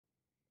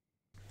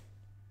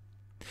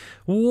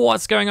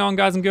What's going on,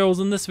 guys and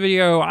girls? In this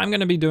video I'm going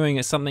to be doing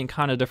something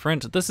kind of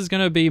different. This is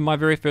going to be my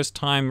very first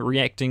time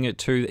reacting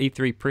to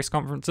E3 press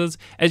conferences.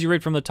 As you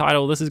read from the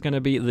title, this is going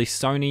to be the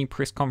Sony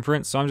press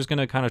conference, so I'm just going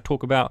to kind of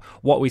talk about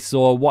what we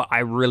saw, what I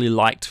really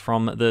liked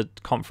from the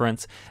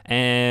conference,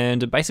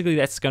 and basically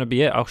that's going to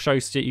be it. I'll show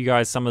you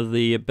guys some of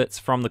the bits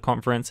from the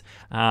conference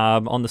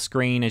on the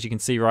screen. As you can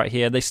see right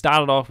here, they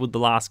started off with The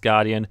Last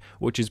Guardian,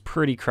 which is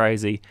pretty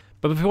crazy.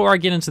 But before I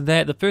get into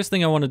that, the first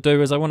thing I want to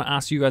do is I want to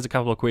ask you guys a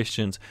couple of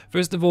questions.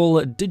 First of all,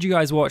 did you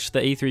guys watch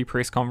the E3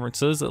 press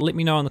conferences? Let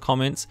me know in the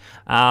comments.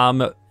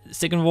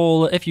 Second of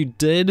all, if you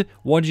did,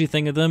 what did you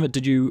think of them?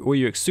 Were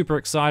you super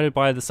excited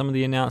by some of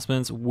the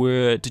announcements?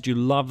 Did you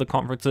love the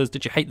conferences?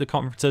 Did you hate the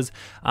conferences?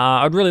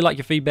 I'd really like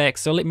your feedback,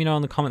 so let me know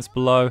in the comments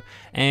below.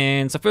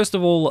 And so first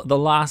of all, The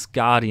Last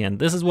Guardian.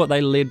 This is what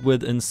they led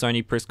with in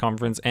Sony press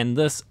conference, and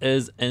this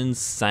is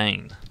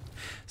insane.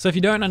 So if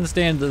you don't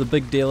understand the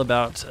big deal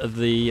about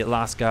The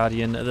Last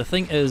Guardian, the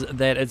thing is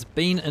that it's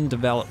been in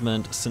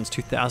development since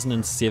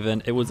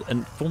 2007. It was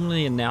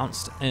formally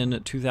announced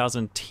in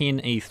 2010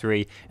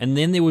 E3, and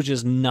then there was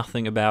just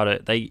nothing about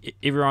it.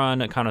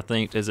 Everyone kind of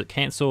thinks, is it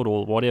cancelled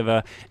or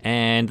whatever,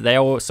 and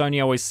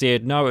Sony always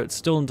said, no, it's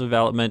still in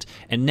development,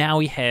 and now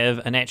we have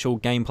an actual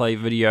gameplay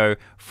video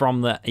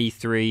from the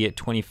E3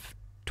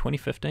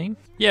 2015?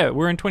 Yeah,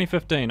 we're in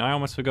 2015. I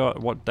almost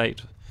forgot what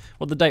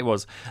the date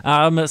was.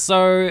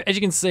 So as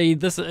you can see,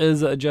 this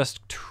is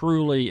just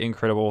truly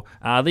incredible.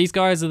 These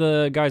guys are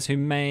the guys who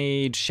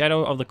made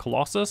Shadow of the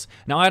Colossus.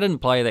 Now I didn't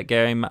play that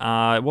game.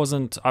 I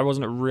wasn't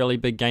a really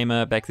big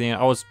gamer back then.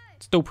 I was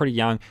still pretty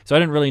young, so I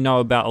didn't really know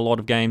about a lot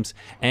of games,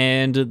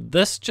 and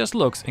this just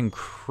looks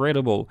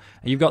incredible.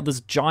 You've got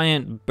this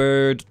giant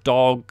bird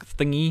dog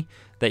thingy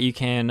that you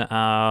can,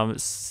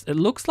 it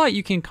looks like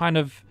you can kind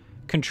of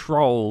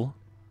control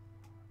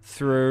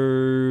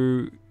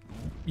through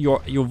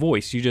your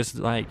voice. You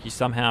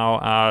somehow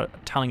are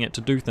telling it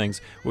to do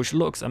things, which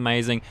looks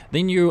amazing.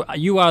 Then you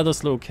are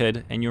this little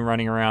kid and you're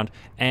running around,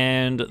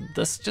 and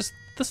this just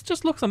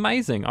looks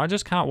amazing. I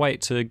just can't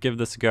wait to give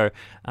this a go.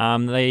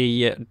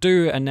 They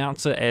do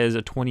announce it as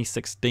a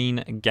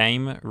 2016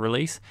 game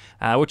release,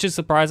 which is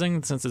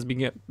surprising since it's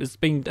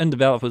been in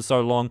development for so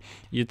long.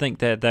 You'd think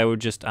that they would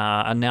just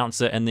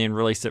announce it and then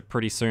release it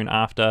pretty soon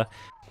after.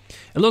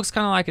 It looks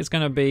kind of like it's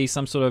going to be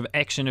some sort of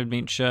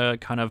action-adventure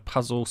kind of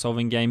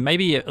puzzle-solving game.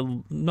 Maybe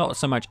not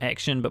so much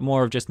action, but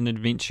more of just an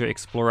adventure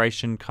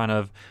exploration kind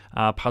of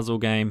puzzle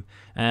game.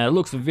 It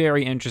looks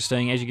very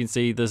interesting. As you can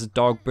see, this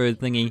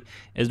dog-bird thingy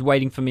is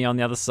waiting for me on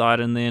the other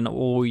side, and then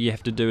all you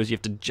have to do is you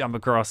have to jump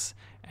across.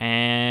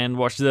 And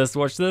watch this,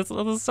 watch this.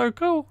 Oh, this is so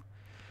cool.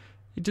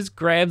 It just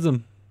grabs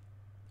him.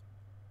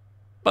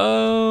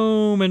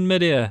 Boom! In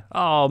midair.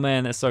 Oh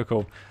man, that's so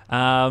cool.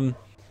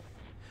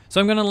 So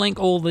I'm going to link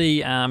all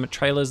the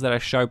trailers that I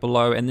show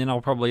below, and then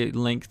I'll probably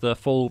link the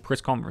full press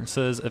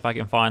conferences if I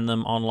can find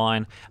them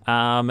online,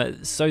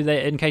 so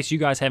that in case you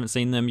guys haven't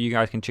seen them, you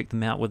guys can check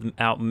them out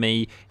without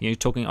me,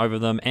 talking over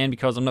them. And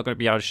because I'm not going to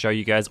be able to show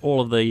you guys all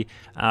of the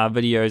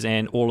videos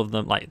and all of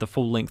them, like the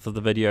full length of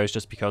the videos,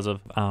 just because of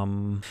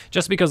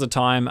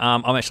time.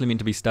 I'm actually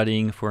meant to be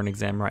studying for an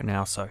exam right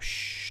now, so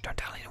shh, don't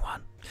tell anyone.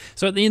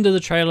 So at the end of the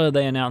trailer,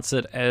 they announce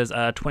it as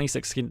a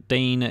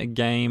 2016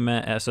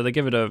 game, so they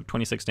give it a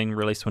 2016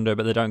 release window,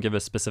 but they don't give a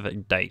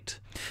specific date.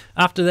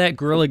 After that,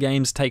 Guerrilla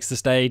Games takes the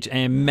stage,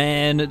 and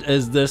man,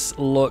 does this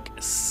look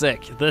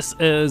sick. This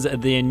is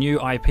their new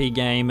IP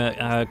game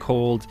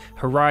called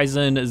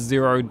Horizon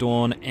Zero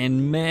Dawn,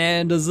 and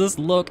man, does this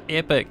look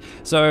epic.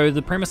 So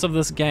the premise of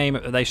this game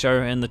they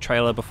show in the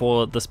trailer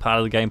before this part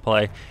of the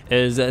gameplay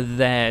is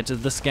that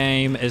this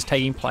game is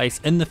taking place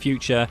in the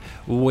future,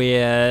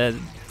 where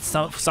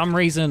for some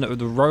reason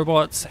the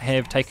robots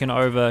have taken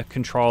over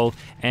control,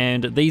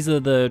 and these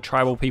are the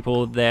tribal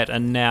people that are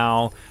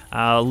now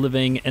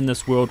living in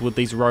this world with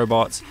these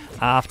robots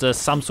after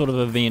some sort of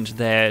event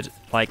that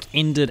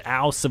ended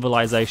our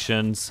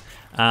civilizations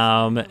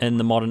in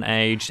the modern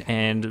age.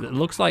 And it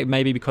looks like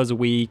maybe because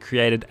we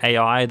created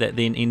AI that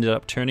then ended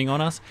up turning on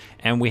us,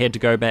 and we had to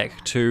go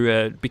back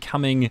to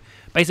becoming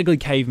basically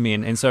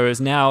cavemen. And so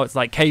it's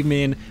like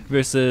cavemen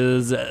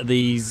versus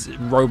these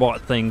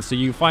robot things. So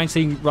you find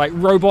seeing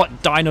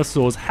robot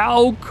dinosaurs.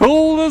 How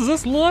cool does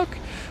this look?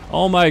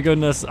 Oh my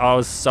goodness, I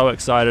was so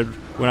excited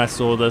when I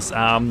saw this.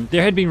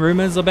 There had been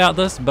rumors about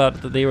this,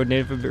 but there had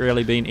never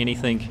really been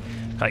anything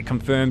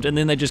confirmed, and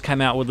then they just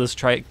came out with this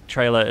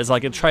trailer. It's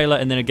like a trailer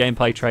and then a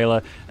gameplay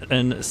trailer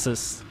in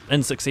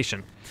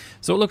succession.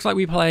 So it looks like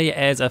we play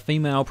as a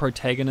female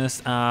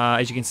protagonist,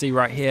 as you can see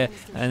right here.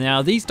 And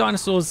now these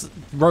dinosaurs,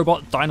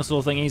 robot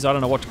dinosaur thingies, I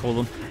don't know what to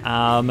call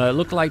them,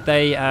 look like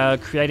they are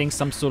creating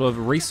some sort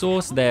of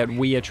resource that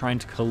we are trying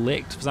to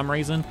collect for some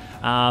reason.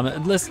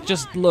 This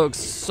just looks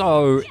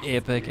so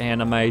epic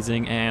and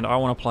amazing, and I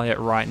want to play it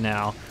right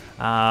now.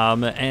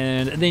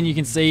 And then you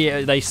can see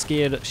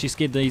she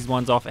scared these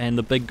ones off, and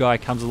the big guy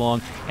comes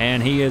along,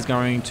 and he is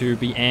going to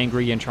be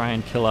angry and try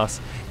and kill us,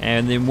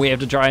 and then we have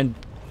to try and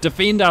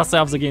defend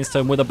ourselves against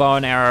him with a bow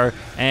and arrow,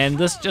 and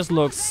this just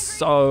looks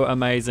so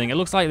amazing. It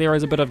looks like there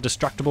is a bit of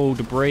destructible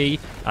debris,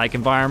 like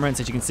environments,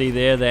 as you can see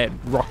there. That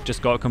rock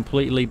just got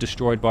completely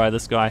destroyed by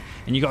this guy,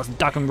 and you got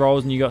duck and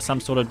rolls, and you got some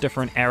sort of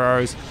different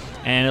arrows,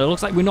 and it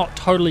looks like we're not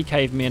totally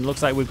cavemen. It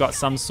looks like we've got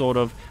some sort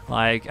of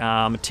like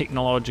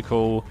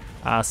technological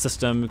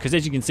system, because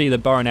as you can see, the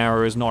bow and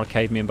arrow is not a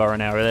caveman bow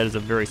and arrow. That is a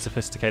very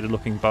sophisticated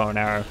looking bow and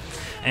arrow,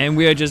 and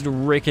we are just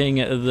wrecking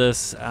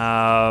this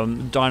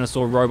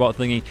dinosaur robot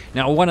thingy.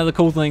 Now, one of the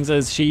cool things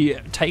is she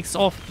takes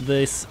off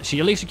this, she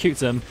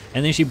electrocutes him,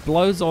 and then she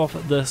blows off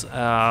this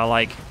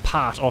like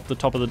part off the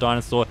top of the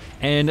dinosaur,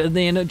 and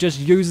then it just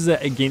uses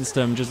it against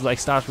him, just like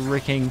starts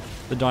wrecking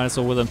the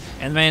dinosaur with him.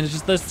 And man,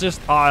 it's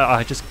just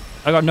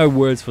I got no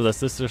words for this.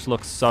 This just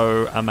looks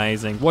so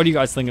amazing. What do you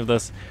guys think of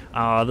this?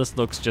 This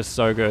looks just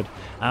so good.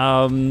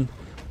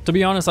 To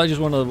be honest, I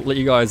just want to let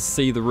you guys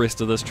see the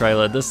rest of this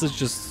trailer. This is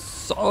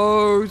just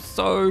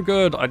so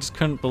good. I just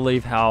couldn't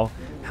believe how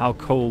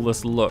cool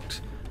this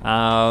looked.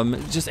 And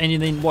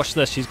then watch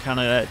this. She's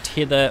kind of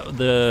tether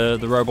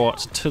the robot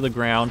to the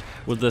ground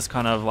with this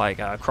kind of like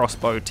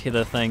crossbow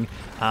tether thing.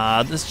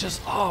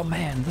 Oh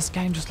man, this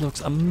game just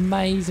looks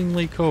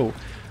amazingly cool.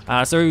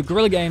 So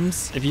Guerrilla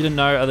Games, if you didn't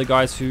know, are the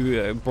guys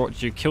who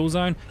brought you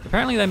Killzone.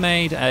 Apparently they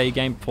made a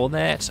game for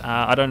that.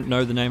 I don't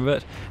know the name of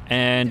it.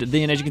 And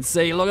then, as you can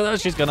see, look at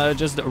this, she's gonna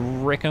just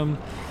wreck him,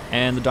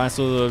 and the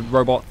dinosaur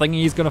robot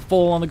thingy is gonna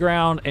fall on the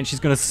ground, and she's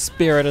gonna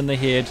spear it in the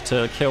head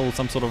to kill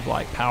some sort of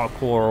like power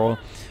core or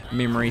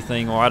memory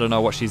thing, or I don't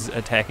know what she's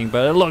attacking,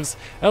 but it looks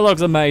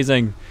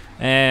amazing.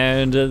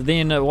 And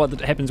then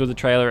what happens with the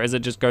trailer is it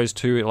just goes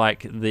to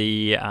like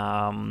the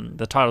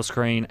title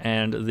screen,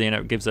 and then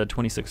it gives a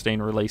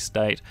 2016 release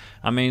date.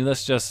 I mean,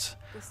 this there's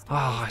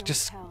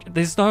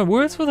no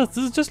words for this.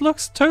 This just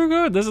looks too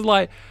good. This is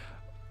like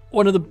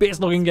one of the best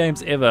looking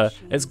games ever.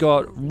 It's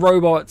got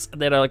robots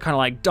that are kind of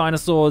like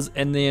dinosaurs,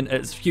 and then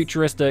it's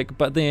futuristic,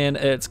 but then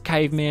it's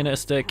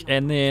cavemanistic,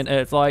 and then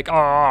it's like, oh,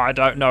 I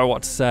don't know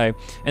what to say.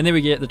 And then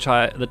we get the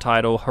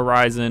title,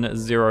 Horizon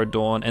Zero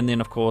Dawn, and then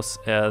of course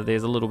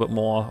there's a little bit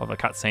more of a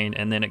cutscene,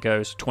 and then it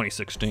goes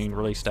 2016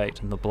 release date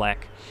in the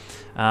black.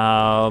 You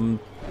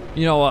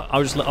know what?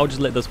 I'll just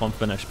let this one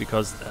finish,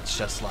 because that's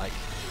just like,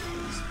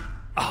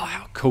 oh,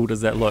 how cool does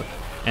that look?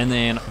 And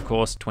then of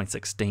course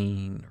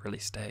 2016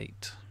 release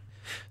date.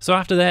 So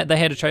after that, they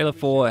had a trailer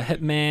for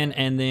Hitman,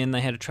 and then they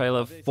had a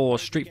trailer for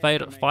Street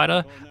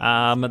Fighter.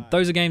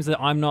 Those are games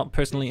that I'm not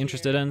personally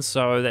interested in,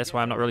 so that's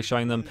why I'm not really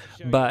showing them.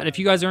 But if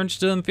you guys are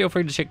interested in them, feel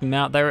free to check them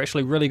out. They're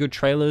actually really good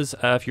trailers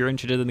if you're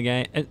interested in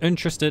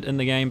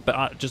the game.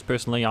 But just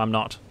personally, I'm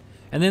not.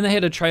 And then they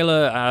had a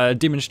trailer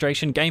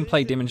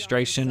gameplay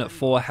demonstration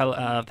for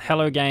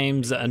Hello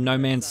Games No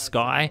Man's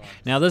Sky.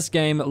 Now this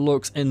game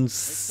looks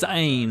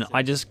insane.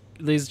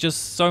 There's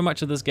just so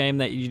much of this game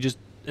that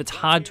it's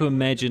hard to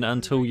imagine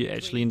until you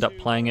actually end up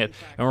playing it,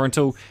 or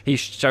until he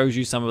shows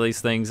you some of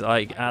these things.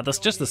 Like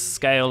just the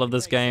scale of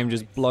this game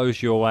just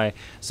blows you away.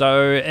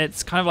 So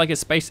it's kind of like a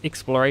space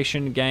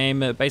exploration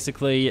game.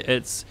 Basically,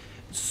 it's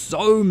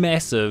so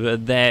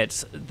massive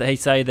that they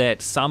say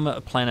that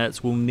some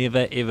planets will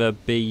never ever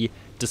be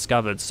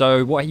discovered.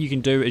 So what you can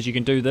do is you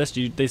can do this.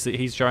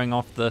 He's showing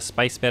off the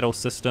space battle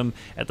system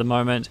at the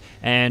moment,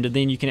 and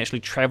then you can actually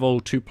travel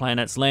to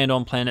planets, land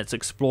on planets,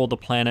 explore the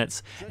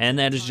planets, and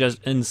that is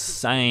just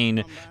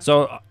insane.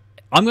 So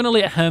I'm going to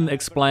let him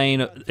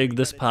explain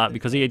this part,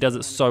 because he does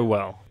it so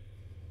well.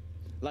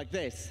 Like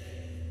this.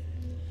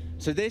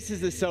 So this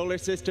is the solar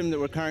system that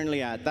we're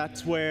currently at.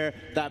 That's where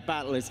that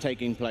battle is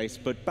taking place.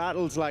 But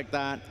battles like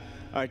that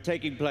are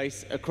taking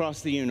place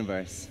across the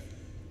universe.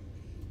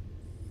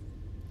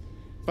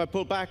 If I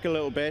pull back a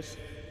little bit,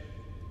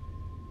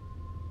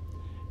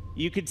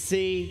 you could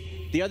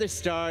see the other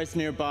stars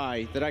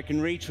nearby that I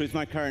can reach with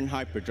my current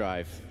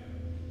hyperdrive.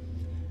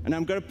 And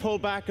I'm going to pull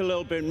back a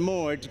little bit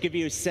more to give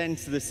you a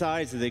sense of the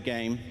size of the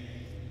game.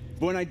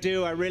 But when I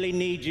do, I really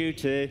need you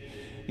to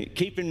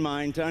keep in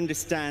mind, to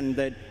understand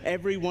that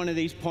every one of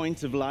these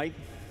points of light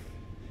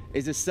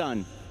is a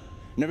sun.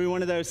 And every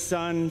one of those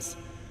suns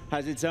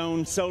has its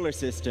own solar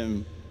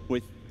system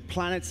with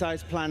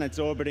planet-sized planets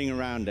orbiting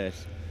around it.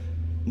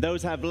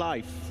 Those have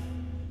life,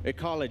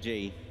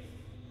 ecology.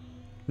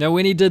 Now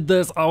when he did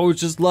this, I was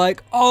just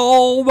like,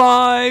 oh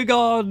my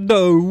god,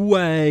 no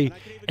way.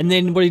 And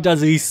then what he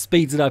does is he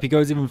speeds it up, he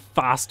goes even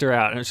faster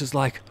out, and it's just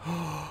like,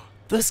 oh,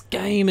 this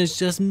game is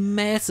just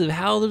massive.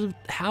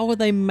 How are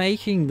they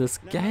making this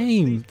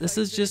game? This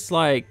is just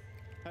like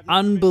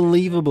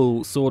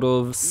unbelievable sort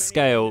of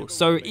scale.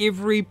 So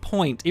every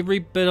point, every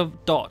bit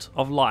of dot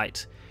of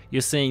light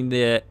you're seeing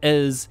there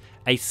is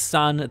a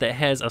sun that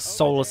has a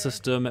solar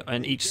system,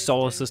 and each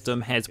solar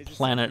system has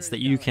planets that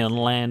you can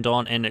land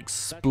on and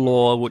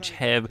explore, which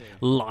have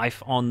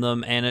life on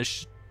them. And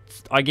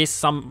I guess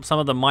some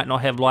of them might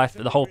not have life.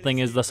 This whole thing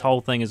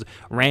is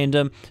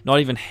random. Not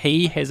even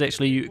he has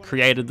actually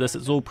created this.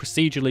 It's all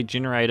procedurally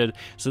generated,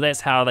 so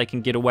that's how they can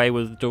get away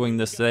with doing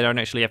this. They don't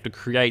actually have to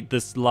create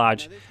this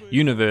large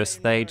universe.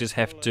 They just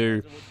have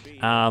to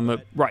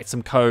write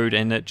some code,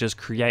 and it just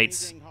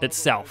creates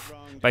itself.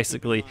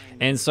 basically.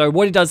 And so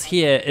what he does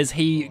here is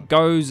he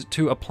goes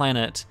to a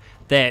planet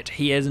that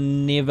he has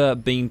never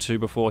been to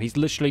before. He's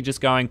literally just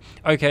going,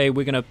 okay,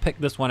 we're gonna pick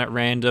this one at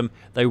random.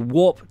 They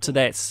warp to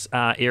that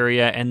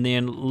area, and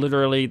then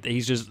literally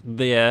he's just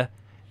there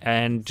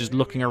and just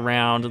looking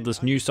around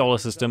this new solar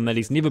system that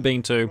he's never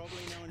been to,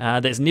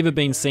 that's never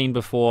been seen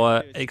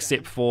before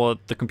except for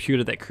the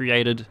computer that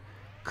created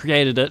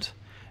it.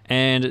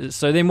 And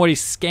so then what he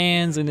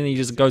scans, and then he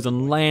just goes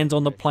and lands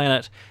on the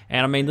planet.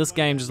 And I mean, this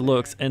game just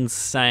looks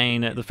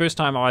insane. The first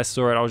time I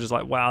saw it, I was just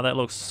like, wow, that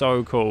looks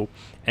so cool.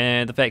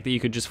 And the fact that you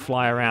could just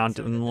fly around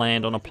and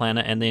land on a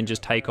planet and then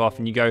just take off,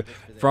 and you go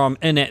from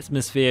in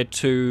atmosphere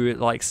to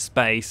like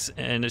space,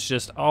 and it's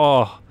just,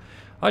 oh,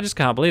 I just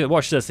can't believe it.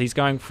 Watch this, he's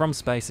going from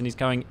space and he's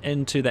going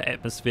into the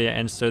atmosphere,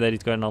 and so that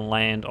he's going to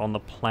land on the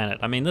planet.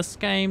 I mean, this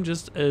game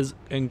just is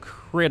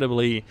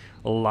incredibly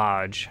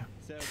large.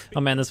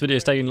 Oh man, this video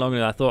is taking longer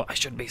than I thought. I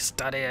should be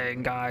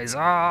studying, guys.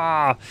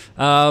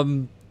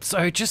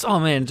 So just, oh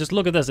man, just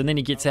look at this. And then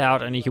he gets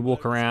out and he can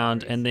walk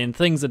around, and then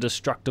things are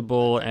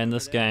destructible, and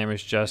this game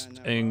is just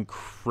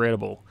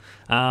incredible.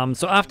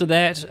 So after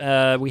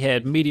that, we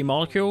had Media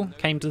Molecule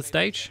came to the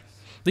stage.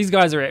 These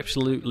guys are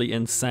absolutely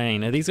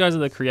insane. These guys are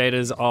the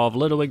creators of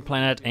Little Big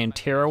Planet and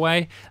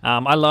Tearaway.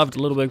 I loved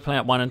Little Big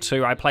Planet 1 and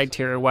 2. I played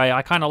Tearaway.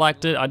 I kind of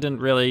liked it. I didn't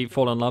really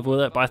fall in love with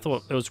it, but I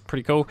thought it was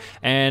pretty cool.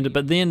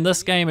 But then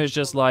this game is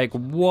just like,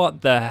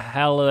 what the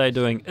hell are they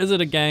doing? Is it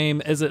a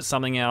game? Is it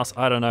something else?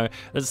 I don't know.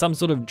 It's some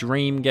sort of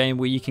dream game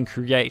where you can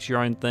create your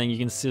own thing. You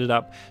can set it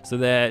up so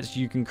that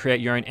you can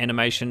create your own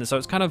animation. So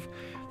it's kind of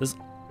this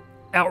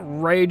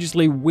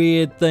outrageously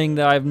weird thing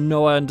that I have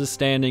no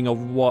understanding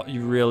of what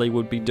you really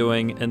would be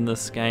doing in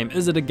this game.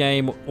 Is it a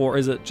game, or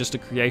is it just a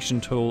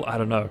creation tool? I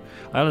don't know.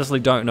 I honestly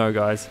don't know,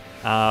 guys.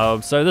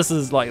 So this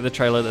is like the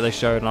trailer that they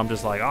showed, and I'm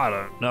just like, I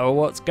don't know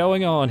what's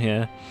going on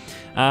here.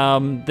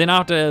 Then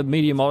after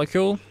Media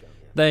Molecule,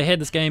 they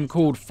had this game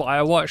called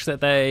Firewatch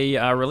that they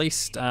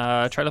released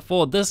a trailer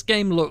for. This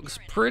game looks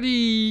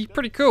pretty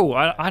cool.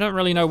 I don't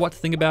really know what to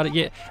think about it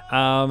yet.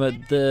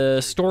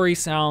 The story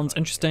sounds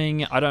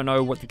interesting. I don't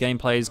know what the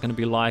gameplay is going to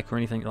be like or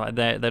anything like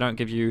that. They don't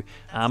give you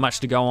much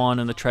to go on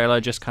in the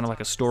trailer, just kind of like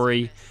a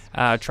story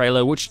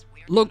trailer, which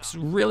looks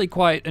really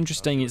quite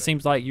interesting. It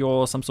seems like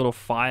you're some sort of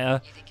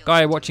fire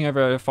guy watching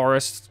over a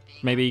forest,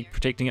 maybe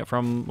protecting it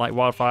from like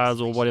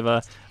wildfires or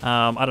whatever.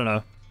 I don't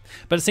know.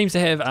 But it seems to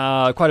have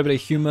quite a bit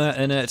of humor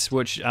in it,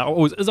 which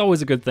is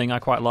always a good thing. I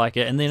quite like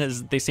it. And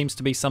then there seems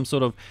to be some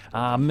sort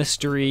of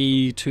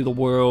mystery to the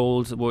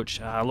world,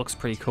 which looks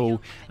pretty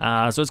cool.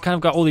 So it's kind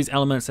of got all these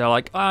elements that are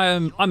like,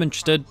 I'm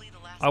interested.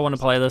 I want to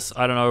play this.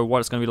 I don't know what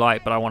it's going to be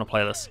like, but I want to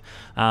play this.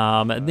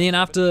 Then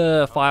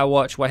after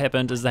Firewatch, what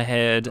happened is they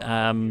had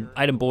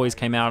Aiden Boys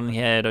came out and he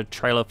had a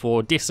trailer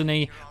for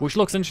Destiny, which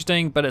looks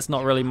interesting, but it's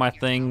not really my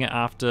thing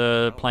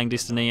after playing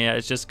Destiny.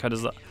 It's just kind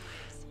of...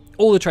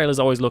 all the trailers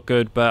always look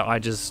good, but I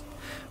just,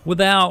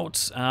 without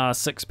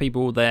 6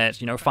 people that,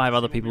 5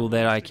 other people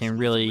that I can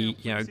really,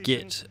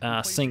 get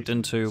synced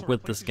into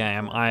with this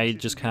game, I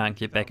just can't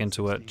get back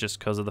into it just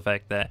because of the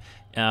fact that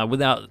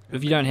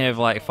if you don't have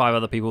like 5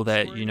 other people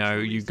that,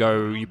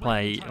 you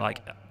play like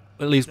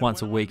at least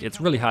once a week,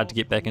 it's really hard to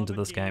get back into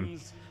this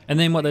game. And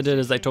then what they did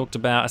is they talked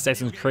about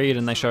Assassin's Creed,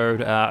 and they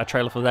showed a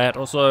trailer for that.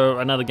 Also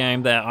another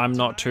game that I'm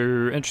not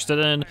too interested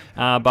in,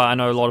 but I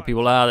know a lot of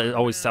people are. It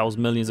always sells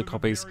millions of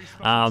copies.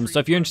 So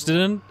if you're interested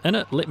in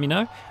it, let me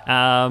know.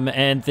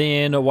 And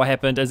then what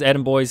happened is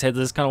Adam Boys had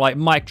this kind of like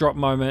mic drop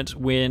moment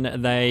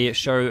when they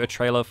show a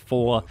trailer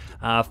for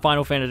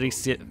Final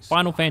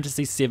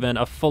Fantasy VII,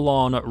 a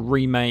full-on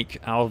remake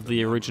of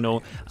the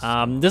original.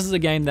 This is a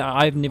game that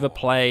I've never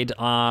played.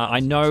 I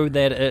know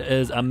that it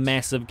is a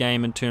massive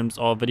game in terms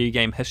of video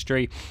game history.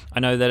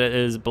 I know that it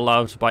is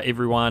beloved by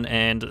everyone,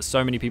 and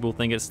so many people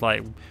think it's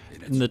like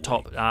in the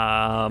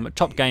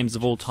top games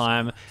of all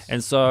time.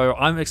 And so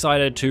I'm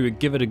excited to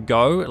give it a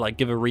go, like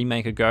give a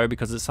remake a go,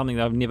 because it's something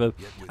that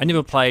I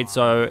never played.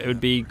 So it would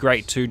be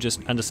great to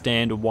just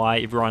understand why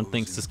everyone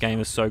thinks this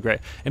game is so great.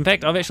 In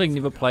fact, I've actually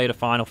never played a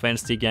Final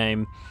Fantasy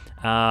game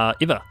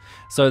ever.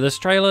 So this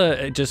trailer,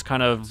 it just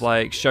kind of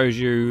like shows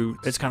you,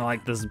 it's kind of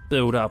like this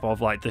build up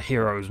of like the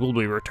heroes will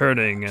be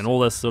returning and all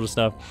this sort of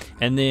stuff.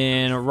 And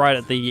then right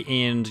at the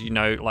end,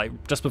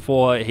 like just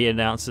before he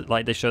announced it,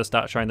 like they should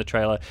start showing the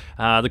trailer,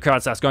 the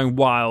crowd starts going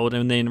wild.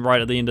 And then right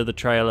at the end of the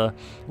trailer,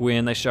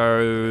 when they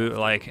show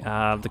like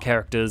the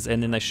characters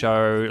and then they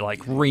show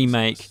like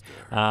remake,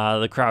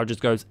 the crowd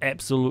just goes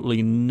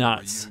absolutely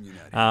nuts.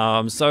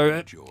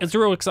 So it's a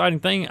real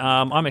exciting thing.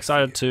 I'm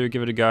excited to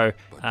give it a go.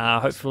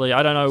 Hopefully,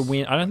 I don't know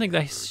when. I don't think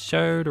they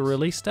showed a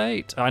release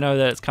date. I know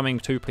that it's coming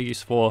to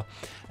PS4,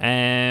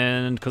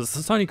 and because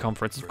it's a Sony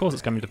conference, of course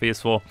it's coming to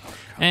PS4.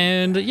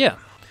 And yeah,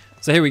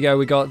 so here we go.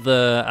 We got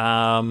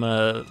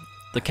the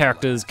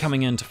characters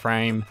coming into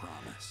frame,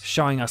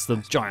 showing us the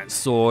giant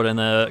sword and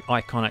the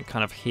iconic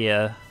kind of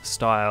hair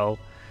style.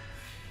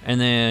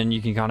 And then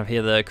you can kind of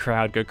hear the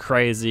crowd go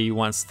crazy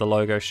once the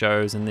logo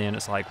shows, and then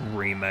it's like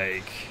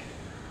remake.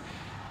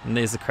 And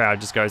there's the crowd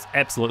just goes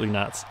absolutely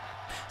nuts.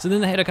 So then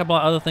they had a couple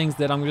of other things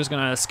that I'm just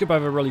going to skip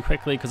over really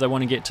quickly because I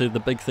want to get to the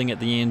big thing at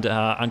the end,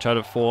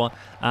 Uncharted 4.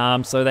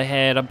 So they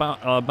had a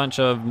bunch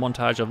of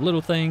montage of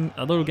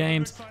little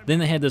games. Then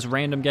they had this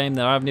random game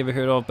that I've never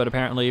heard of, but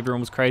apparently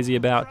everyone was crazy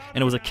about,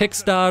 and it was a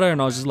Kickstarter,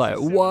 and I was just like,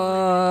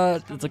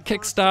 what? It's a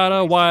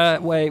Kickstarter? Why?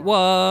 Wait,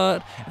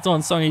 what? It's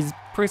on Sony's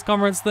press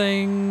conference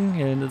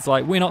thing, and it's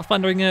like, we're not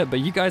funding it,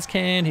 but you guys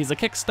can. Here's a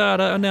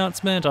Kickstarter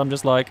announcement. I'm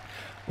just like,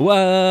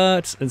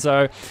 what? And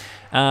so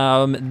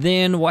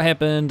then what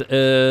happened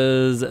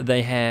is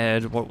they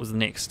had, what was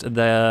next? What's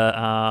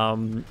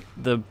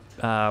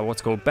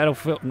called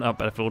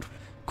Battlefield.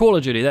 Call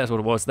of Duty, that's what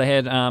it was. They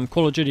had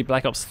Call of Duty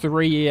Black Ops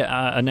 3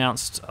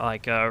 announced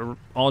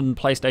on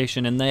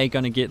PlayStation, and they're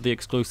going to get the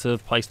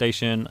exclusive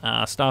PlayStation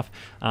stuff.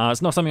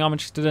 It's not something I'm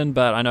interested in,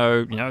 but I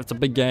know, it's a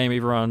big game.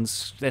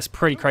 That's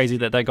pretty crazy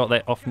that they got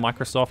that off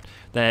Microsoft.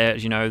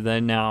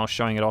 They're now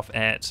showing it off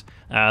at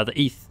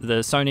the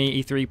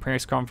Sony E3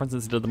 press conference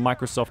instead of the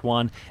Microsoft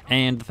one,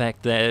 and the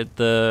fact that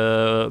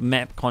the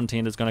map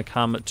content is going to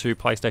come to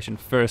PlayStation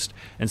first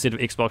instead of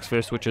Xbox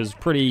first, which is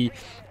pretty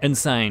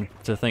insane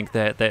to think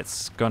that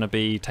that's going to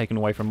be taken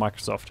away from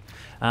Microsoft.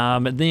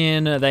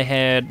 Then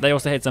they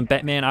also had some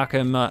Batman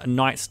Arkham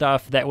Knight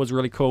stuff. That was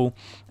really cool.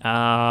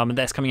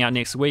 That's coming out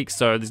next week,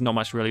 so there's not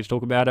much really to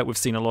talk about it. We've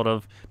seen a lot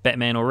of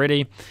Batman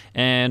already.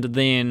 And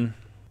then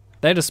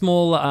they had a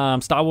small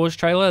Star Wars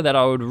trailer that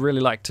I would really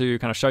like to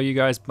kind of show you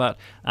guys, but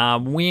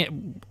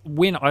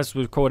when I was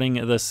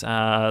recording this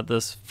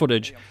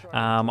footage,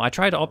 I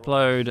tried to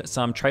upload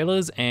some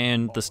trailers,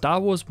 and the Star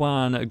Wars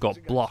one got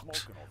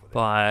blocked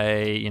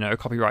by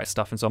copyright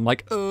stuff, and so I'm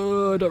like,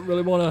 I don't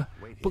really want to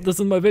put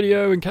this in my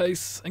video in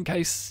case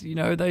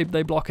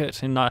they block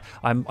it, and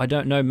I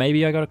don't know,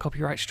 maybe I got a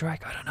copyright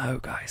strike, I don't know,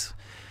 guys.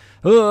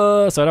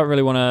 So I don't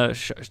really want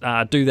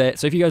to do that.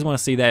 So if you guys want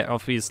to see that,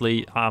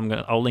 obviously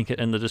I'll link it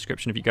in the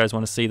description if you guys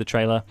want to see the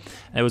trailer.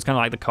 It was kind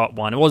of like the co-op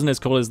one. It wasn't as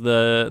cool as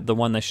the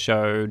one they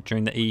showed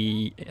during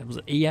the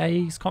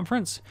EA's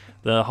conference,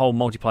 the whole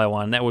multiplayer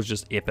one. That was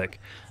just epic.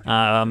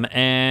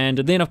 And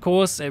then of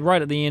course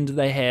right at the end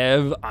they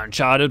have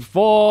Uncharted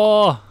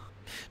 4.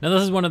 Now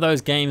this is one of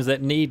those games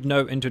that need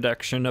no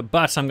introduction,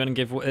 but I'm going to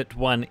give it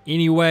one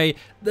anyway.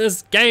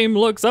 This game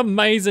looks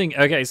amazing.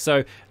 Okay,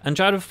 so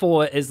Uncharted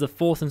 4 is the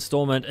 4th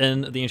installment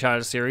in the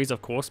Uncharted series,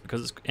 of course,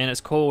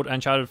 it's called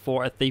Uncharted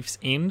 4: A Thief's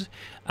End.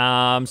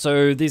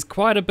 So there's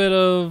quite a bit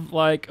of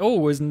like,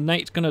 oh, is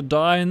Nate going to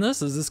die in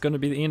this? Is this going to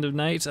be the end of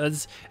Nate?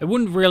 It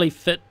wouldn't really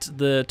fit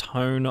the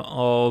tone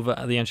of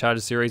the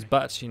Uncharted series,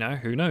 but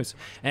who knows?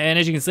 And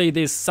as you can see,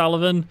 there's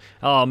Sullivan.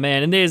 Oh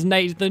man, and there's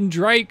Nathan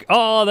Drake.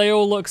 Oh, they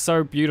all look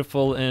so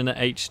beautiful in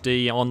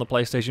HD on the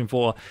PlayStation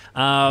 4.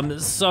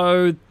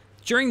 So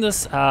during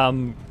this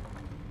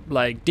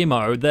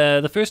demo,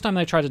 the first time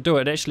they tried to do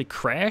it, it actually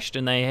crashed,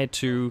 and they had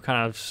to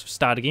kind of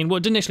start again. Well,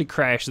 it didn't actually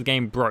crash, the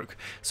game broke.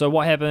 So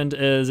what happened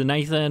is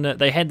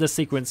they had this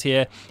sequence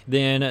here,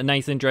 then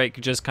Nathan Drake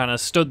just kind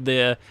of stood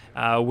there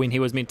when he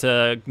was meant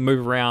to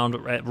move around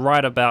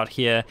right about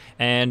here,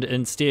 and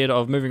instead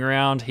of moving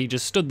around, he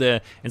just stood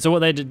there. And so what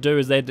they had to do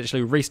is they had to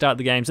actually restart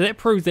the game. So that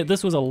proves that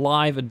this was a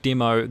live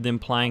demo, them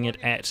playing it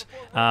at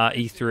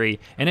E3.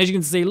 And as you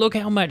can see, look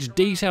how much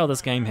detail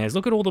this game has.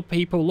 Look at all the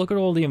people, look at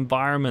all the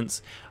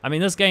environments. I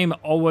mean, this game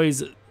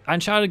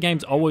Uncharted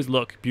games always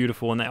look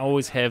beautiful, and they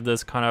always have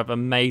this kind of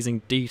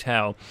amazing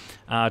detail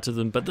to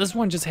them, but this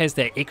one just has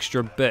that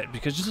extra bit,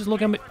 because just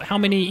look at how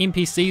many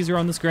NPCs are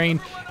on the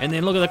screen, and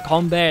then look at the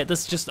combat.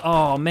 This just,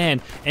 oh man,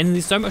 and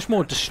there's so much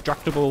more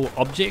destructible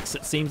objects,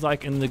 it seems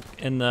like, in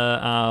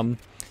the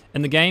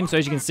game. So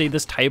as you can see,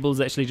 this table is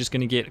actually just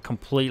going to get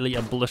completely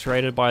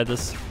obliterated by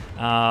this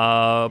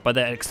by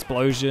that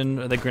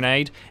explosion, the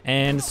grenade,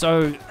 and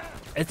so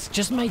it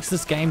just makes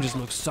this game just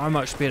look so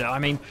much better. I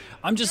mean,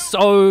 I'm just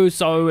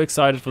so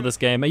excited for this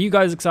game. Are you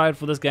guys excited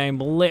for this game?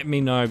 Let me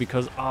know,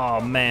 because,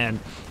 oh man,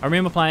 I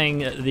remember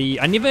playing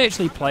I never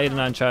actually played an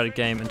Uncharted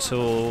game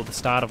until the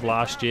start of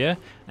last year,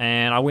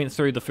 and I went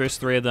through the first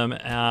 3 of them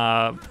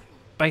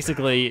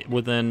basically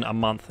within a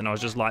month, and I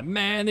was just like,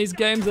 man, these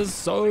games are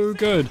so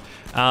good.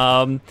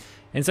 And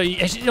so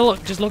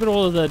just look at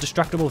all of the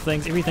destructible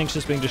things. Everything's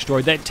just being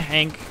destroyed. That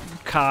tank,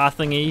 car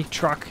thingy,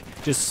 truck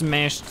just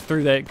smashed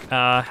through that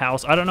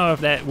house. I don't know if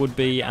that would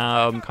be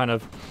kind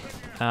of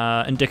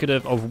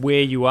indicative of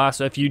where you are.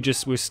 So if you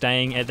just were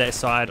staying at that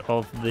side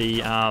of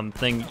the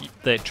thing,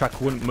 that truck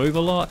wouldn't move a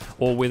lot,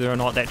 or whether or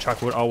not that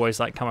truck would always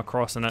like come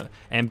across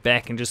and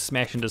back and just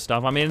smash into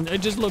stuff. I mean,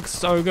 it just looks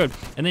so good.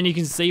 And then you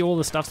can see all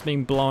the stuff's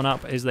being blown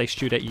up as they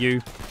shoot at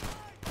you.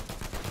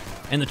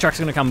 And the truck's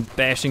gonna come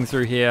bashing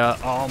through here.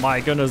 Oh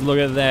my goodness, look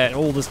at that,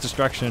 all this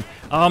destruction.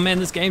 Oh man,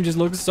 this game just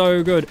looks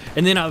so good.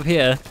 And then up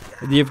here,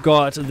 you've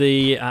got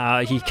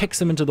he kicks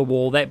him into the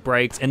wall, that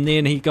breaks, and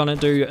then he's gonna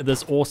do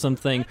this awesome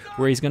thing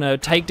where he's gonna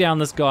take down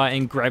this guy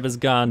and grab his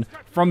gun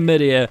from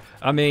midair.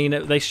 I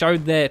mean, they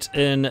showed that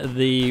in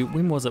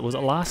when was it? Was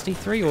it last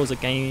E3 or was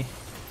it game?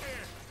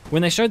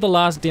 When they showed the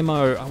last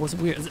demo, was it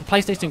weird?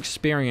 PlayStation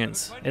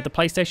Experience. At the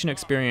PlayStation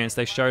Experience,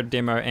 they showed a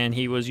demo, and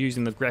he was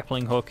using the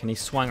grappling hook, and he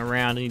swung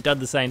around, and he did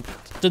the same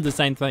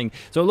thing.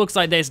 So it looks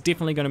like that's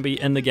definitely going to be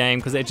in the game,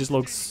 because that just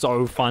looks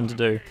so fun to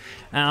do.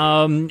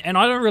 And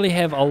I don't really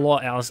have a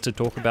lot else to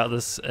talk about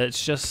this.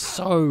 It's just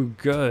so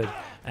good.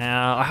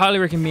 I highly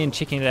recommend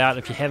checking it out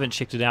if you haven't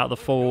checked it out, the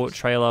full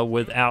trailer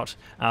without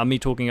me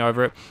talking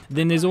over it.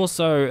 Then there's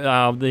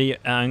also the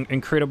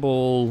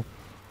incredible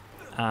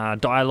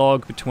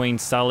dialogue between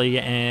Sully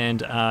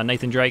and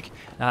Nathan Drake,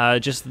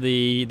 just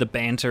the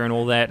banter and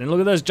all that. And look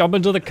at this, jump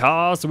into the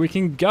car so we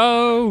can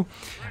go.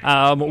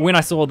 When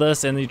I saw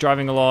this and he's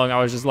driving along,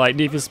 I was just like,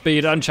 Need for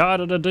Speed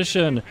Uncharted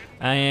Edition.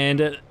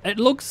 And it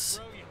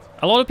looks,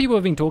 a lot of people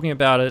have been talking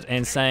about it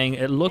and saying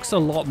it looks a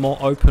lot more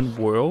open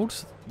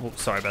world. Well,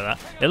 sorry about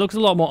that. It looks a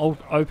lot more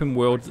open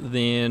world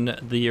than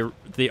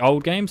the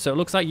old game, so it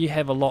looks like you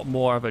have a lot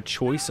more of a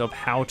choice of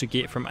how to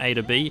get from A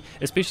to B,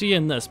 especially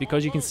in this,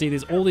 because you can see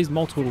there's all these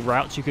multiple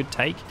routes you could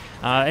take.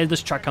 As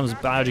this truck comes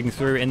barging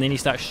through and then he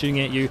starts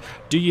shooting at you,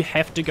 do you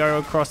have to go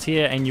across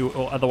here and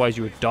or otherwise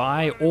you would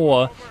die,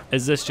 or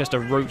is this just a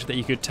route that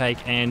you could take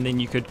and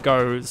then you could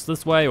go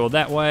this way or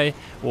that way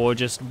or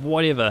just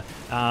whatever?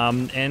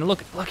 And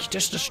look, you're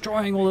just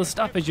destroying all this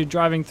stuff as you're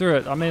driving through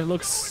it. I mean, it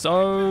looks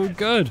so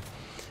good.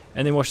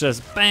 And then watch this,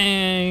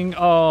 bang,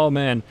 oh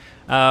man.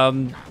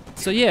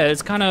 So yeah,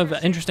 it's kind of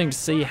interesting to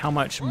see how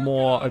much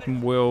more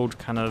open world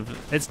kind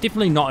of, it's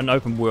definitely not an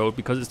open world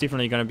because it's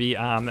definitely going to be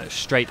a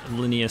straight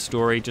linear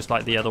story just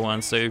like the other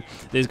one. So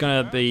there's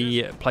going to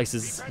be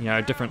places, you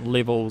know, different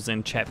levels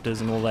and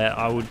chapters and all that,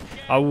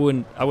 I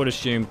would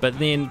assume. But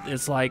then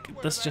it's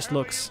like, this just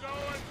looks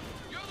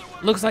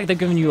like they're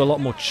giving you a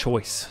lot more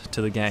choice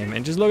to the game.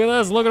 And just look at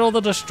this, look at all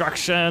the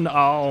destruction,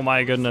 oh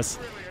my goodness.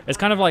 It's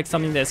kind of like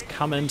something that's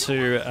come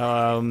into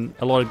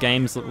a lot of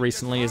games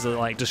recently, is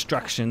like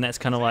destruction. That's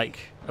kind of like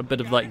a bit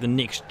of like the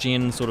next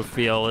gen sort of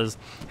feel, is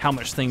how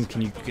much things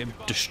can you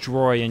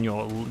destroy in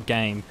your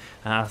game.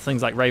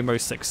 Things like Rainbow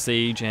Six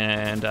Siege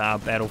and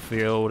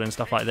Battlefield and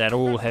stuff like that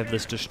all have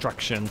this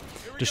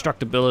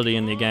destructibility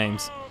in their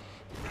games.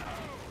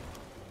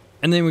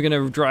 And then we're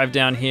going to drive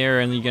down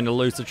here and you're going to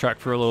lose the truck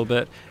for a little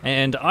bit.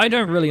 And I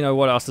don't really know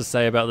what else to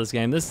say about this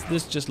game. This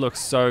just looks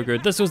so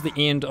good. This was the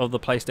end of the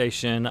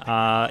PlayStation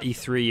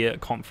E3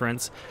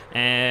 conference.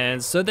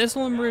 And so that's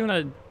all I'm really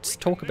going to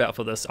talk about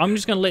for this. I'm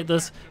just going to let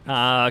this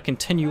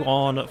continue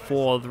on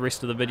for the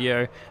rest of the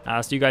video.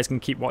 So you guys can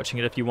keep watching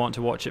it if you want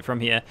to watch it from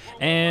here.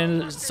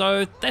 And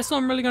so that's all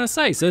I'm really going to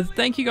say. So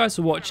thank you guys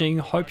for watching.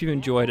 Hope you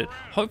enjoyed it.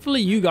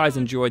 Hopefully you guys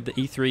enjoyed the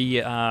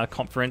E3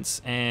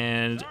 conference.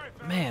 And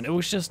man, it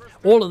was just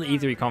all of the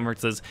E3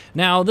 conferences.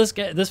 Now, this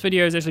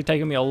video has actually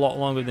taken me a lot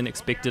longer than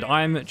expected.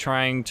 I'm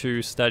trying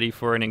to study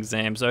for an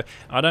exam, so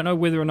I don't know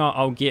whether or not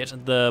I'll get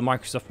the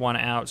Microsoft one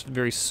out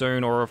very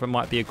soon, or if it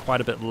might be quite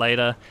a bit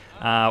later,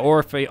 or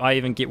if I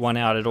even get one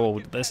out at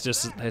all. This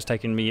just has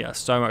taken me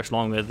so much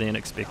longer than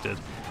expected.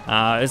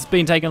 It's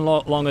been taking a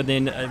lot longer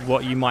than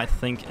what you might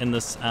think in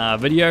this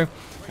video.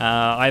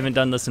 I haven't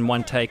done this in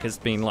one take. It's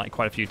been like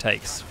quite a few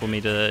takes for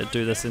me to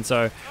do this, and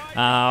so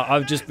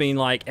I've just been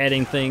like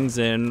adding things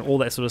and all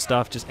that sort of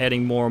stuff, just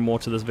adding more and more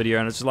to this video,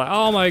 and it's just like,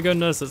 oh my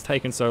goodness, it's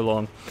taken so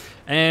long.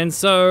 And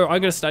so I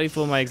gotta study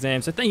for my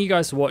exam. So thank you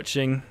guys for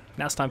watching.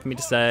 Now it's time for me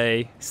to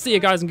say see you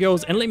guys and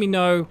girls, and let me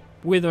know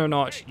whether or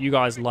not you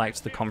guys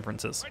liked the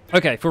conferences.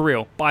 Okay, for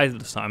real, bye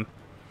this time.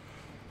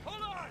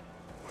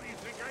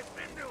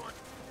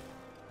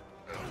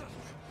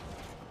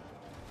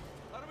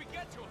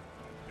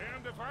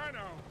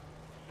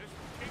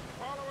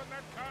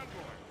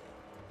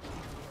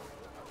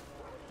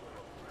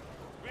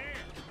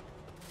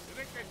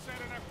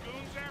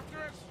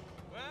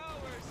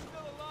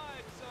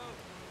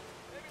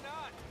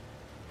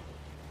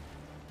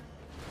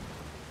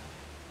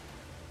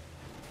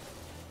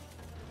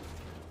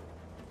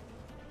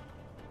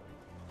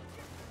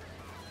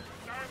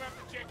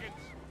 Chickens.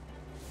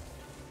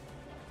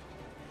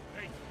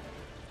 Hey,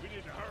 we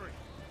need to hurry.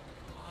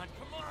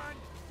 Come on.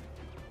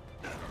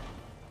 There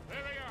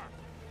they are.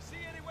 See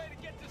any way to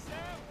get to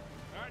Sam?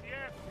 Not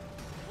yet.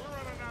 We're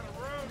running out of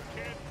road,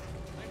 kid.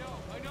 I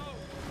know.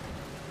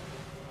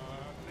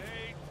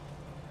 Nate.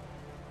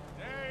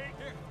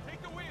 Here,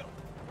 take the wheel.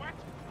 What?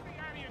 Are you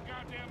out of your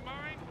goddamn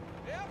mind?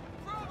 Yep,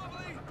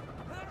 probably.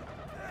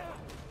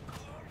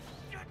 Oh,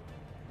 shit.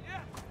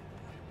 Yeah.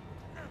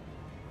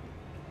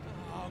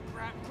 Oh,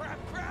 crap.